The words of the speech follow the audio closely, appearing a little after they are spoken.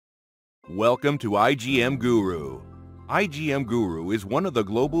Welcome to igmGuru. igmGuru is one of the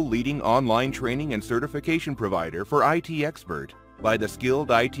global leading online training and certification provider for IT expert by the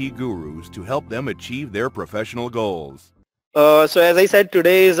skilled IT gurus to help them achieve their professional goals. So as I said,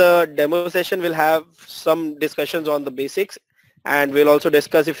 today is a demo session. We'll have some discussions on the basics, and we'll also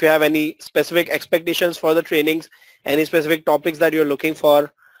discuss if you have any specific expectations for the trainings, any specific topics that you're looking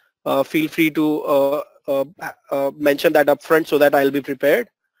for. Feel free to mention that upfront so that I'll be prepared.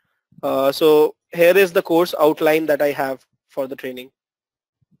 So here is the course outline that I have for the training.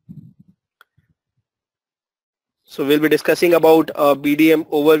 So we'll be discussing about BDM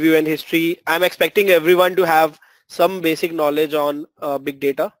overview and history. I'm expecting everyone to have some basic knowledge on big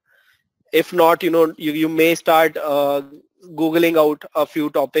data. If not, you may start Googling out a few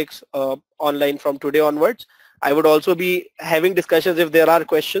topics online from today onwards. I would also be having discussions if there are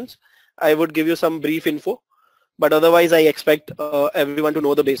questions. I would give you some brief info, but otherwise I expect everyone to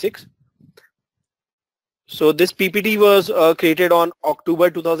know the basics. So this PPT was created on October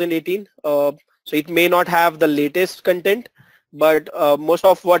 2018. So it may not have the latest content, but most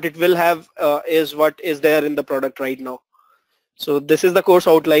of what it will have is what is there in the product right now. So this is the course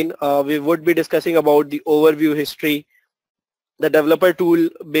outline. We would be discussing about the overview, history, the developer tool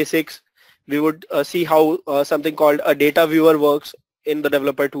basics. We would see how something called a data viewer works in the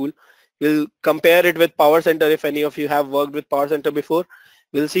developer tool. We'll compare it with Power Center if any of you have worked with Power Center before.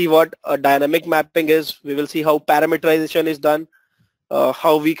 We'll see what dynamic mapping is. We will see how parameterization is done,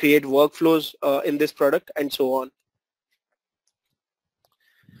 how we create workflows in this product, and so on.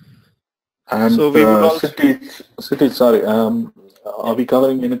 And so we would also sorry, are we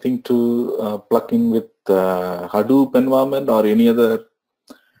covering anything to plug in with Hadoop environment or any other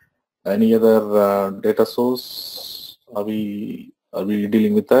data source? Are we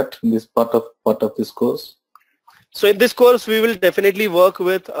dealing with that in this part of this course? So in this course, we will definitely work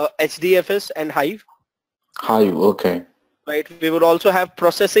with HDFS and Hive. Hive, okay. Right. We would also have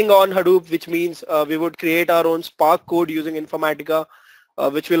processing on Hadoop, which means we would create our own Spark code using Informatica,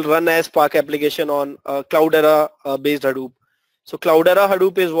 which will run as Spark application on Cloudera based Hadoop. So Cloudera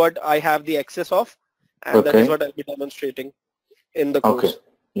Hadoop is what I have the access of, and that is what I'll be demonstrating in the course. Okay.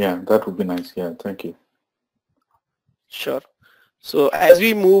 Yeah, that would be nice. Yeah, thank you. Sure. So as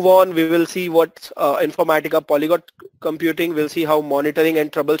we move on, we will see what Informatica polyglot computing. We'll see how monitoring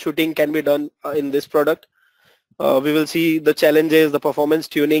and troubleshooting can be done in this product. We will see the challenges, the performance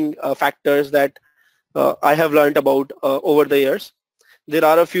tuning factors that I have learned about over the years. There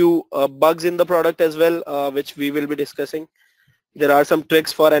are a few bugs in the product as well, which we will be discussing. There are some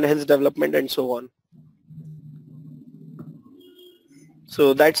tricks for enhanced development and so on.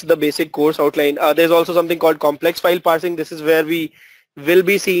 So that's the basic course outline. There's also something called complex file parsing. This is where we will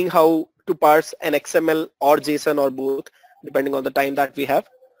be seeing how to parse an XML or JSON or both, depending on the time that we have.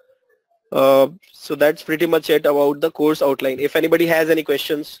 So that's pretty much it about the course outline. If anybody has any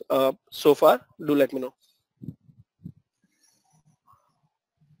questions so far, do let me know.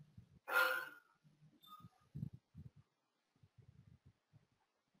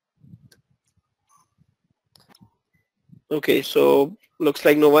 Okay, so looks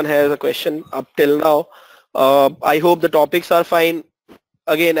like no one has a question up till now. I hope the topics are fine.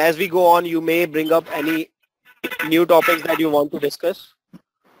 Again, as we go on, you may bring up any new topics that you want to discuss,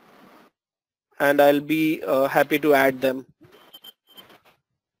 and I'll be happy to add them.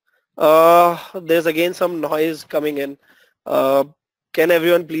 There's again some noise coming in. Can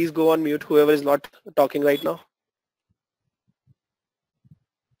everyone please go on mute, whoever is not talking right now?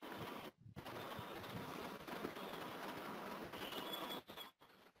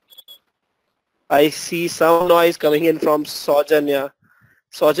 I see some noise coming in from Saujanya.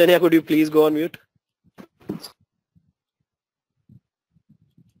 Saujanya, could you please go on mute?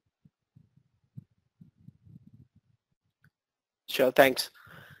 Sure, thanks.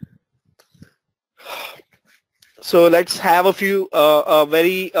 So let's have a few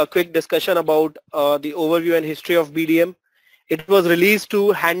very quick discussion about the overview and history of BDM. It was released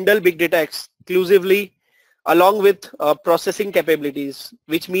to handle big data exclusively along with processing capabilities,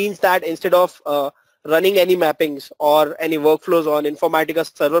 which means that instead of running any mappings or any workflows on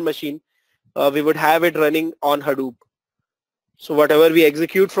Informatica's server machine, we would have it running on Hadoop. So whatever we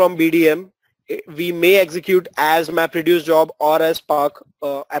execute from BDM, we may execute as MapReduce job or as Spark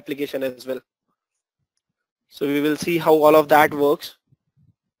application as well. So we will see how all of that works.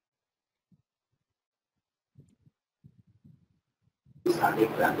 Is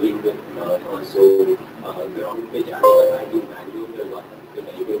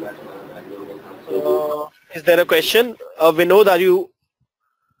there a question? Vinod, are you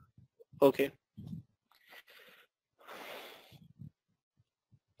okay?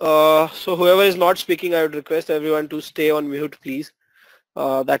 So whoever is not speaking, I would request everyone to stay on mute, please.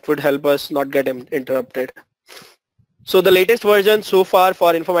 That would help us not get interrupted. So the latest version so far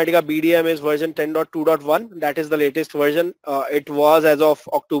for Informatica BDM is version 10.2.1. That is the latest version. It was as of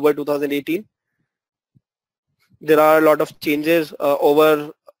October 2018. There are a lot of changes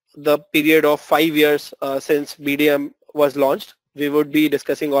over the period of 5 years since BDM was launched. We would be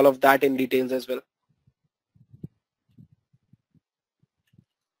discussing all of that in details as well.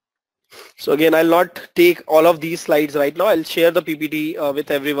 So again, I'll not take all of these slides right now. I'll share the PPT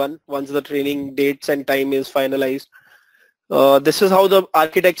with everyone once the training dates and time is finalized. This is how the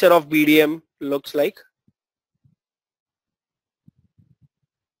architecture of BDM looks like.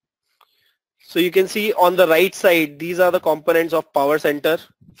 So you can see on the right side, these are the components of Power Center.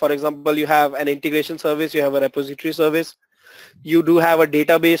 For example, you have an integration service, you have a repository service, you do have a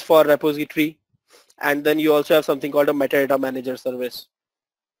database for repository, and then you also have something called a metadata manager service.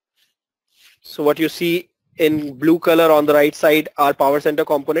 So what you see in blue color on the right side are Power Center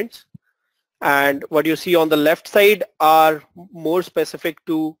components, and what you see on the left side are more specific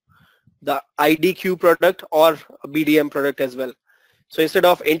to the IDQ product or BDM product as well. So instead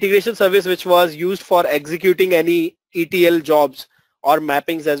of integration service, which was used for executing any ETL jobs or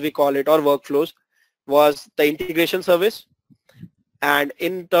mappings as we call it, or workflows, was the integration service. And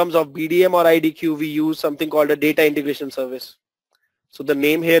in terms of BDM or IDQ, we use something called a data integration service. So the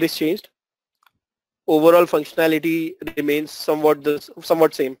name here is changed. Overall functionality remains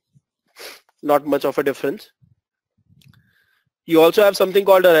somewhat same. Not much of a difference. You also have something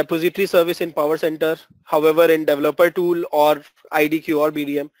called a repository service in Power Center. However, in developer tool or IDQ or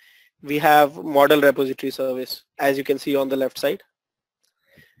BDM, we have model repository service, as you can see on the left side.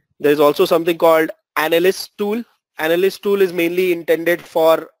 There is also something called analyst tool. Analyst tool is mainly intended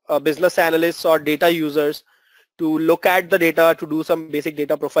for business analysts or data users to look at the data, to do some basic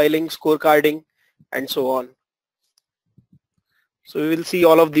data profiling, scorecarding, and so on. So we will see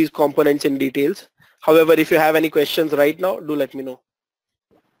all of these components in details. However, if you have any questions right now, do let me know.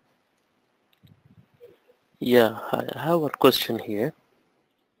 Yeah, I have one question here.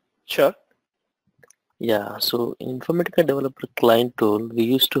 Sure. Yeah, so in Informatica Developer Client tool, we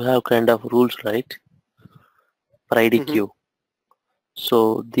used to have kind of rules, right? For IDQ.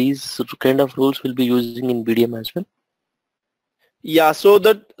 So these kind of rules will be using in BDM as well? Yeah, so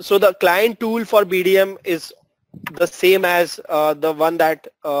the client tool for BDM is the same as the one that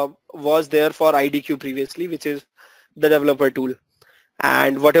was there for IDQ previously, which is the developer tool.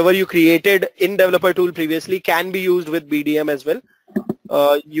 And whatever you created in developer tool previously can be used with BDM as well.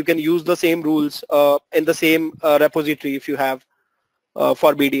 You can use the same rules in the same repository if you have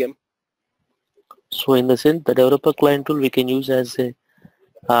for BDM. So in the sense, the developer client tool we can use as a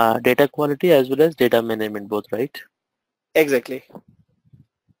data quality as well as data management both, right? Exactly.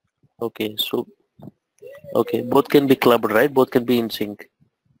 Okay, so okay, both can be clubbed, right? Both can be in sync.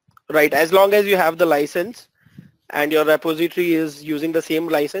 Right, as long as you have the license and your repository is using the same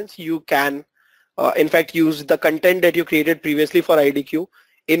license, you can in fact use the content that you created previously for IDQ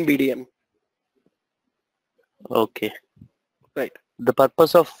in BDM. Okay. Right. The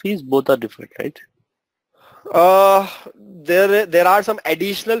purpose of fees both are different, right? There are some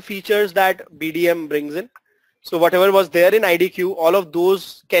additional features that BDM brings in. So whatever was there in IDQ, all of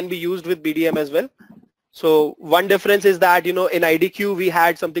those can be used with BDM as well. So one difference is that, you know, in IDQ we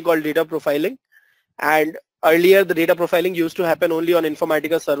had something called data profiling, and earlier the data profiling used to happen only on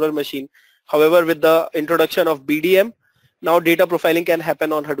Informatica server machine. However, with the introduction of BDM, now data profiling can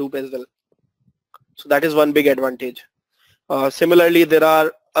happen on Hadoop as well. So that is one big advantage. Similarly, there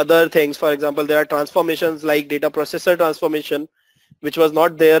are other things. For example, there are transformations like data processor transformation, which was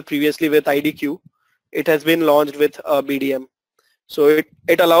not there previously with IDQ. It has been launched with BDM. So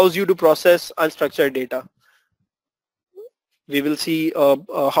it allows you to process unstructured data. We will see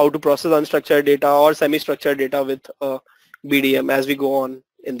how to process unstructured data or semi-structured data with BDM as we go on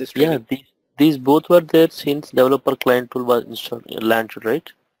in this training. Yeah, these both were there since developer client tool was installed, launched,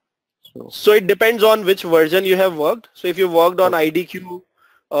 right? So it depends on which version you have worked. So if you worked on IDQ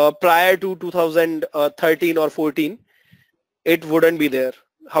prior to 2013 or 14, it wouldn't be there.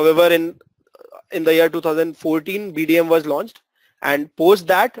 However, in the year 2014, BDM was launched, and post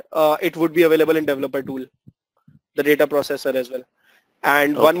that, it would be available in developer tool, the data processor as well.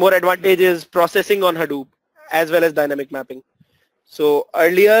 And one more advantage is processing on Hadoop as well as dynamic mapping. So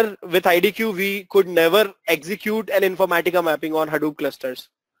earlier with IDQ, we could never execute an Informatica mapping on Hadoop clusters.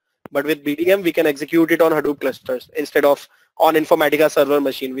 But with BDM, we can execute it on Hadoop clusters instead of on Informatica server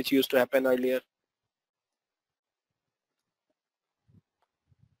machine, which used to happen earlier.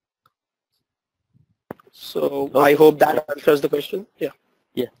 So I hope that answers the question. Yeah.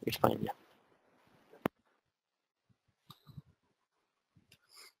 Yeah, it's fine. Yeah.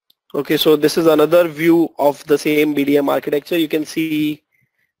 Okay, so this is another view of the same BDM architecture. You can see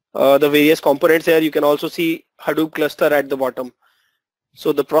the various components here. You can also see Hadoop cluster at the bottom.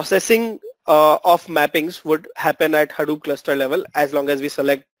 So the processing of mappings would happen at Hadoop cluster level as long as we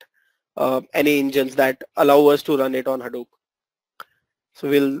select any engines that allow us to run it on Hadoop. So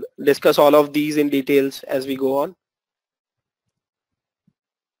we'll discuss all of these in details as we go on.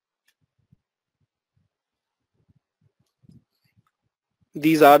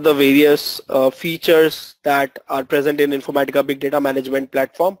 These are the various features that are present in Informatica Big Data Management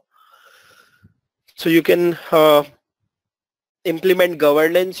Platform. So you can implement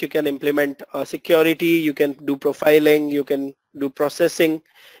governance, you can implement security, you can do profiling, you can do processing,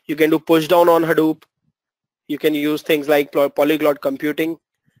 you can do push down on Hadoop, you can use things like polyglot computing,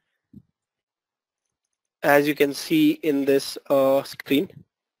 as you can see in this screen.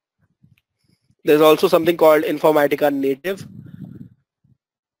 There's also something called Informatica Native.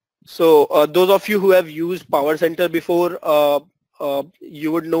 So those of you who have used Power Center before,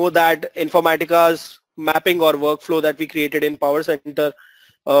 you would know that Informatica's mapping or workflow that we created in Power Center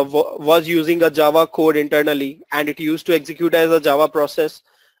was using a Java code internally, and it used to execute as a Java process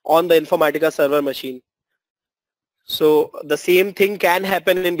on the Informatica server machine. So the same thing can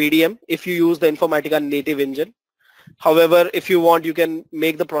happen in BDM if you use the Informatica native engine. However, if you want, you can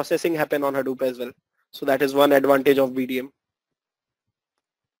make the processing happen on Hadoop as well. So that is one advantage of BDM.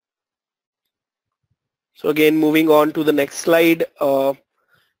 So again, moving on to the next slide,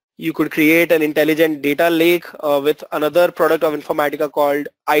 you could create an intelligent data lake with another product of Informatica called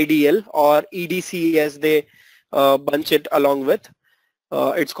IDL or EDC as they bunch it along with.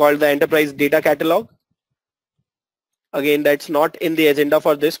 It's called the Enterprise Data Catalog. Again, that's not in the agenda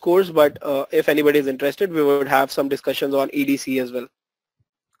for this course, but if anybody is interested, we would have some discussions on EDC as well.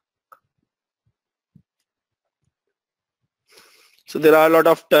 So there are a lot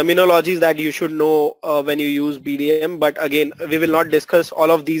of terminologies that you should know when you use BDM, but again, we will not discuss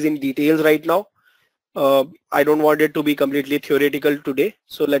all of these in details right now. I don't want it to be completely theoretical today.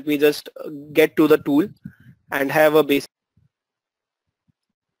 So let me just get to the tool and have a basic.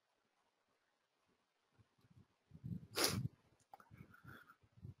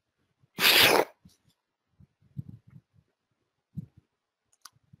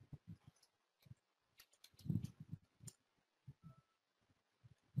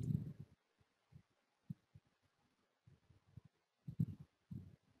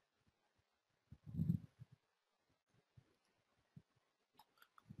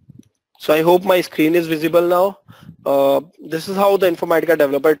 So I hope my screen is visible now. This is how the Informatica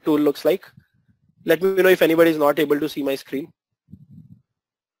developer tool looks like. Let me know if anybody is not able to see my screen.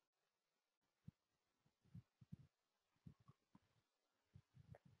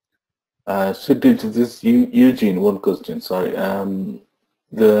 Sid, this is Eugene, one question, sorry.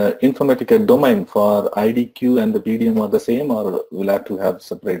 The Informatica domain for IDQ and the BDM are the same, or we'll have to have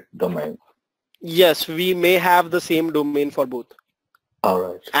separate domain? Yes, we may have the same domain for both. All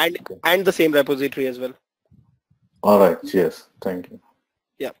right. And the same repository as well. All right, yes, thank you.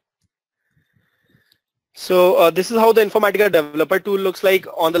 Yeah. So this is how the Informatica developer tool looks like.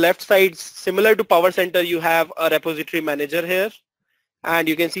 On the left side, similar to Power Center, you have a repository manager here. And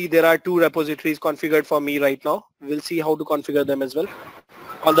you can see there are two repositories configured for me right now. We'll see how to configure them as well.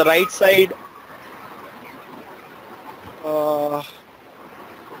 On the right side,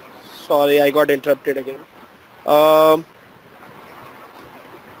 sorry, I got interrupted again.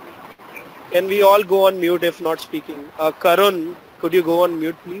 Can we all go on mute if not speaking? Karun, could you go on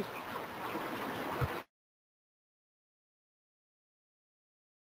mute, please?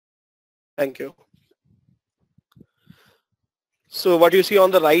 Thank you. So what you see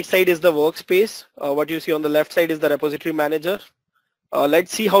on the right side is the workspace. What you see on the left side is the repository manager.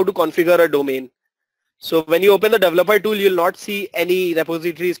 Let's see how to configure a domain. So when you open the developer tool, you'll not see any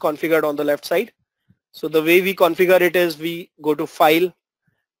repositories configured on the left side. So the way we configure it is we go to File,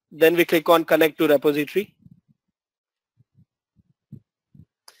 then we click on Connect to Repository.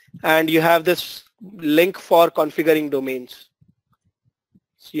 And you have this link for configuring domains.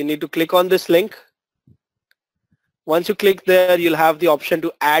 So you need to click on this link. Once you click there, you'll have the option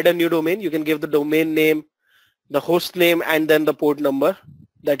to add a new domain. You can give the domain name, the host name, and then the port number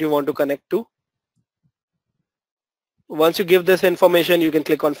that you want to connect to. Once you give this information, you can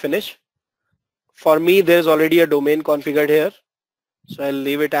click on Finish. For me, there's already a domain configured here, so I'll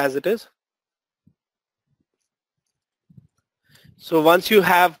leave it as it is. So once you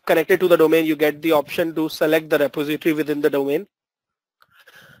have connected to the domain, you get the option to select the repository within the domain.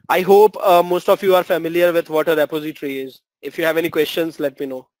 I hope most of you are familiar with what a repository is. If you have any questions, let me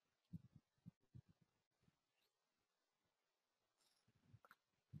know.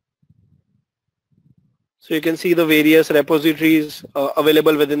 So you can see the various repositories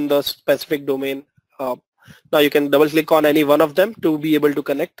available within the specific domain. Now you can double click on any one of them to be able to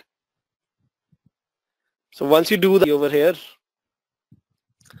connect. So once you do that over here,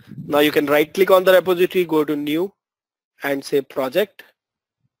 now you can right click on the repository, go to new and say project.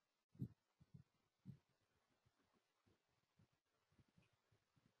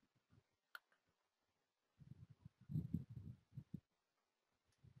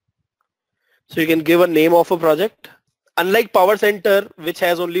 So you can give a name of a project. Unlike Power Center, which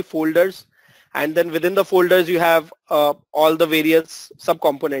has only folders, and then within the folders you have all the various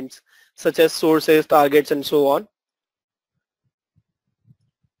subcomponents such as sources, targets, and so on.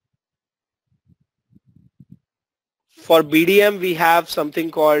 For BDM, we have something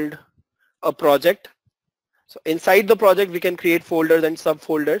called a project. So inside the project, we can create folders and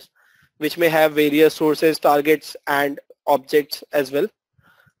subfolders, which may have various sources, targets, and objects as well.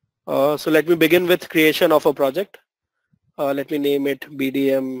 So let me begin with creation of a project. Let me name it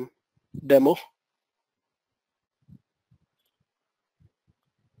BDM demo.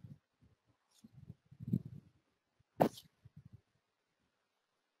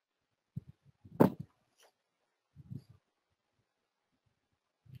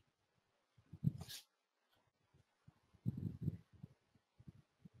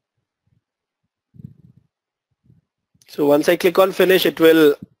 So once I click on finish, it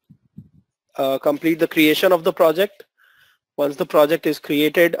will complete the creation of the project. Once the project is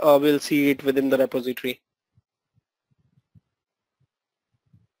created, we'll see it within the repository.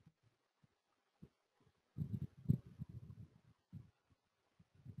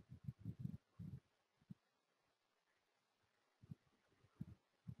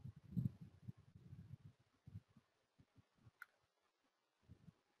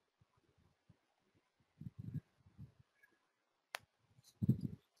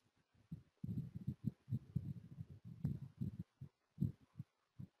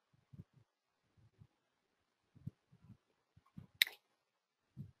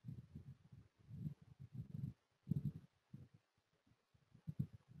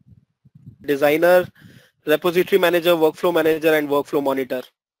 Designer, repository manager, workflow manager, and workflow monitor.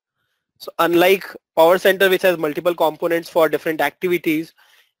 So unlike Power Center, which has multiple components for different activities,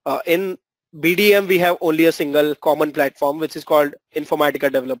 in BDM we have only a single common platform, which is called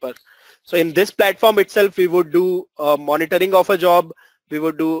Informatica Developer. So in this platform itself, we would do monitoring of a job, we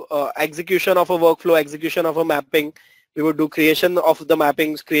would do execution of a workflow, execution of a mapping, we would do creation of the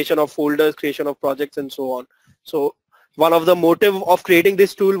mappings, creation of folders, creation of projects, and so on. So one of the motive of creating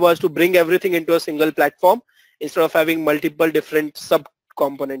this tool was to bring everything into a single platform instead of having multiple different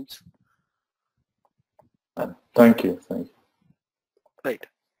sub-components. Thank you. Right.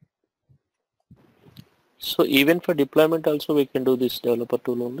 So even for deployment also we can do this developer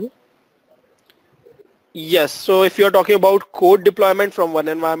tool only? Yes, so if you're talking about code deployment from one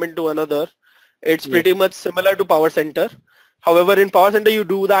environment to another, it's pretty much similar to Power Center. However, in Power Center you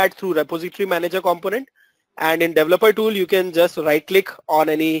do that through repository manager component, and in developer tool you can just right click on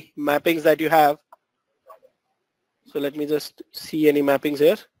any mappings that you have. So let me just see any mappings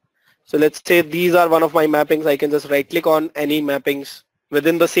here. So let's say these are one of my mappings. I can just right click on any mappings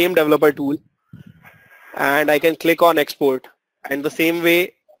within the same developer tool, and I can click on export. And the same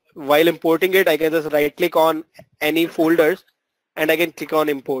way, while importing it, I can just right click on any folders and I can click on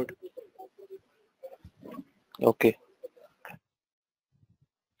import. Okay.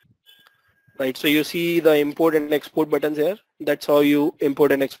 Right, so you see the import and export buttons here. That's how you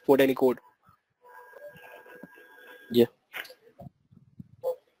import and export any code. Yeah.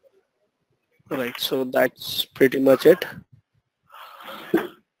 Right, so that's pretty much it.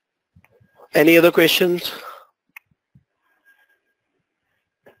 Any other questions?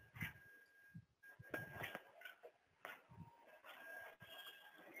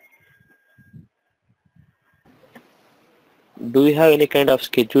 Do we have any kind of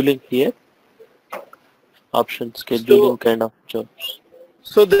scheduling here? Option scheduling kind of jobs.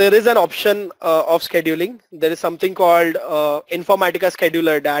 So there is an option of scheduling. There is something called Informatica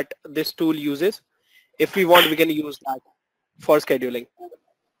scheduler that this tool uses. If we want, we can use that for scheduling.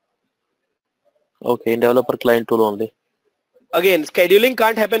 Okay, in developer client tool only. Again, scheduling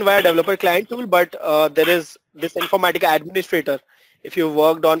can't happen via developer client tool, but there is this Informatica administrator. If you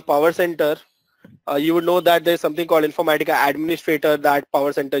worked on Power Center, you would know that there's something called Informatica administrator that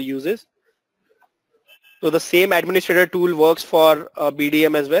Power Center uses. So the same administrator tool works for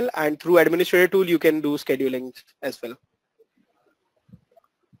BDM as well, and through administrator tool you can do scheduling as well.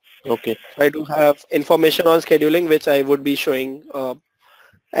 Okay. I do have information on scheduling, which I would be showing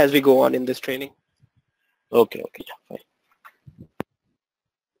as we go on in this training. Okay. Okay. Yeah, fine.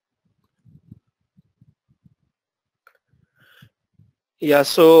 Yeah,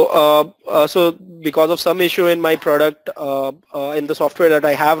 so because of some issue in my product, in the software that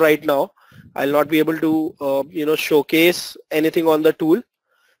I have right now, I'll not be able to showcase anything on the tool.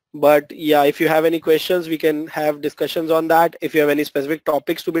 But yeah, if you have any questions, we can have discussions on that. If you have any specific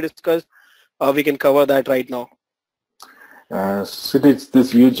topics to be discussed, we can cover that right now. So it's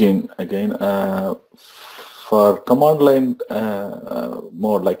this Eugene again. For command line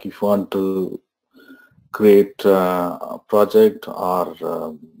mode, like if you want to create a project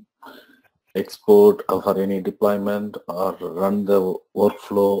or export for any deployment or run the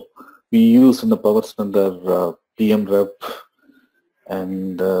workflow, we use in the Power Center PM rep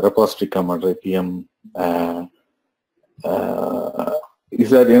and repository command, right? PM. Is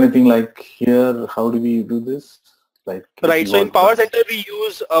there anything like here? How do we do this? Like right. So in Power Center, we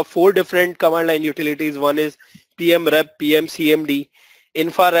use 4 different command line utilities. One is PM rep, PM CMD,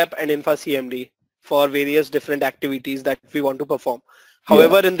 infra rep, and infra CMD for various different activities that we want to perform.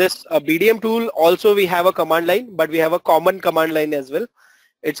 However, in this BDM tool, also we have a command line, but we have a common command line as well.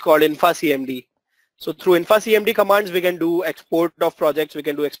 It's called infra CMD. So through infra CMD commands, we can do export of projects, we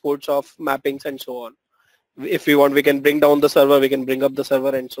can do exports of mappings and so on. If we want, we can bring down the server, we can bring up the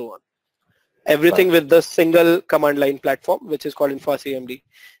server and so on. Everything with the single command line platform, which is called infra CMD.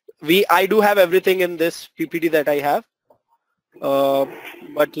 I do have everything in this PPT that I have.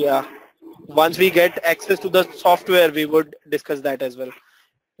 But yeah, once we get access to the software, we would discuss that as well.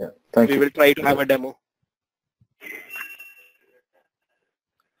 Yeah, thank you. We will try to have a demo.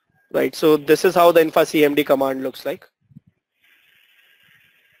 Right, so this is how the infra CMD command looks like.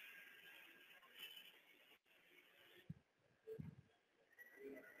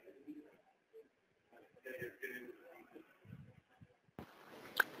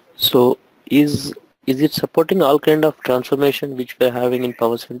 So is it supporting all kind of transformation which we are having in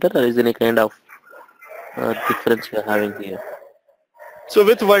Power Center, or is there any kind of difference we are having here? So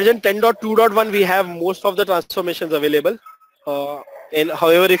with version 10.2.1, we have most of the transformations available.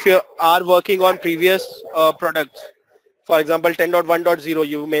 However, if you are working on previous products, for example 10.1.0,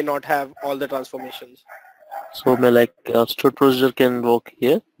 you may not have all the transformations. So like stored procedure can work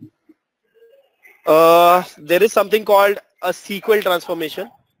here? There is something called a SQL transformation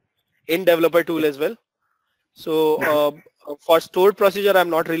in developer tool as well. So for stored procedure, I'm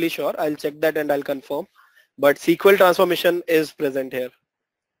not really sure. I'll check that and I'll confirm. But SQL transformation is present here.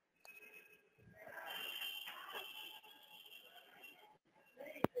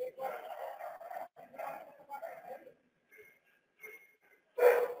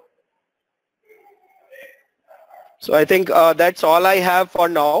 So I think that's all I have for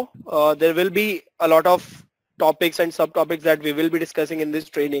now. There will be a lot of topics and subtopics that we will be discussing in this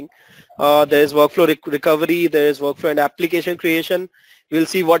training. There is workflow recovery, there is workflow and application creation. We'll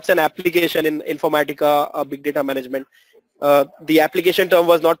see what's an application in Informatica big data management. The application term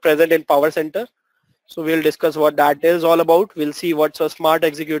was not present in Power Center. So we'll discuss what that is all about. We'll see what's a smart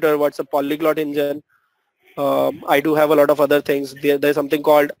executor, what's a polyglot engine. I do have a lot of other things. There's something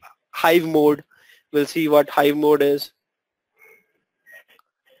called Hive mode. We'll see what Hive mode is.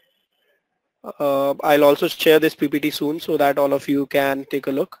 I'll also share this PPT soon so that all of you can take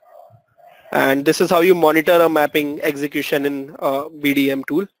a look. And this is how you monitor a mapping execution in BDM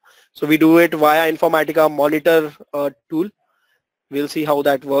tool. So we do it via Informatica monitor tool. We'll see how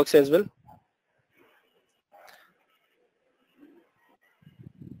that works as well.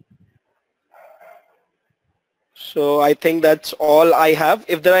 So I think that's all I have.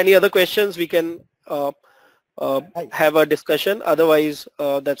 If there are any other questions, we can have a discussion. Otherwise,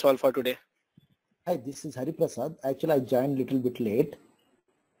 that's all for today. Hi, this is Hari Prasad. Actually, I joined a little bit late.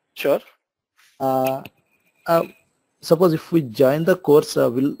 Sure. Suppose if we join the course,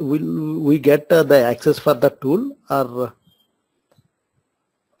 will we get the access for the tool or?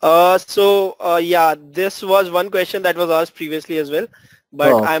 Yeah, this was one question that was asked previously as well.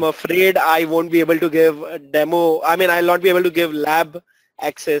 But okay. I'm afraid I won't be able to give a demo. I mean, I'll not be able to give lab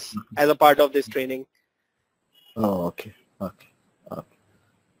access as a part of this training. Oh, okay. Okay. Okay.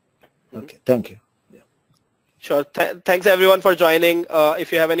 Okay. Thank you. Yeah. Sure. Thanks everyone for joining.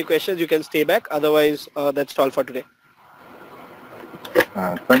 If you have any questions, you can stay back. Otherwise, that's all for today.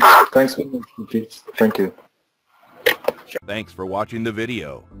 Thanks. Thank you. Thanks for watching the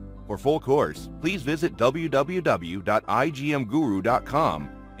video. For full course, please visit www.igmguru.com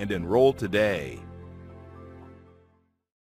and enroll today.